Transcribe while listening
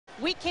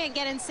we can't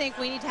get in sync.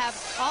 We need to have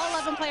all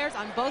 11 players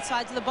on both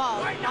sides of the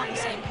ball on the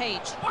same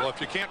page. Well, if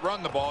you can't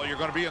run the ball, you're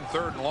going to be in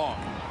 3rd and long.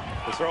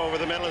 The throw over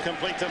the middle is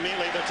complete to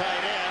Mealy, the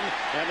tight end,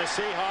 and the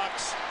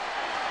Seahawks.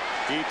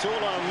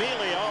 Itula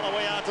Mealy all the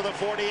way out to the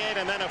 48,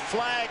 and then a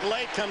flag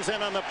late comes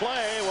in on the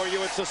play where you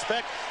would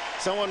suspect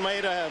someone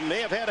may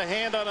have had a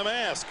hand on a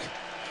mask.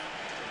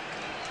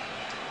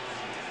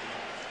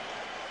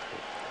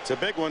 It's a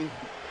big one.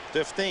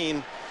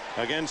 15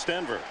 against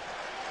Denver.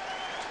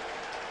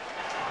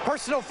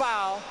 Personal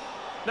foul,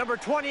 number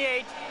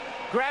 28,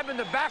 grabbing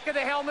the back of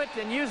the helmet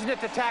and using it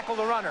to tackle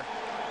the runner.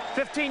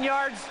 15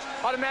 yards,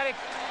 automatic,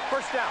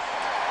 first down.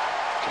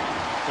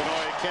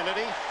 Kenoy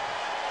Kennedy.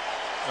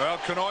 Well,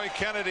 Kenoy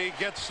Kennedy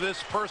gets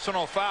this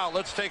personal foul.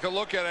 Let's take a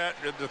look at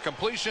it. The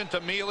completion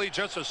to Mealy,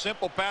 just a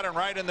simple pattern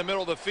right in the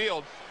middle of the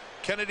field.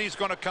 Kennedy's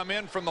going to come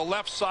in from the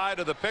left side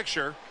of the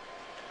picture.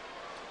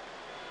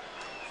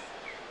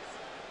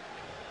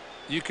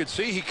 You could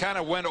see he kind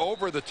of went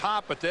over the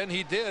top, but then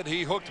he did.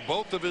 He hooked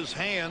both of his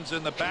hands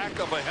in the back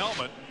of a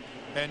helmet,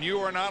 and you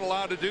are not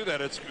allowed to do that.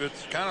 It's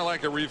kind of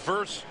like a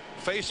reverse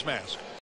face mask.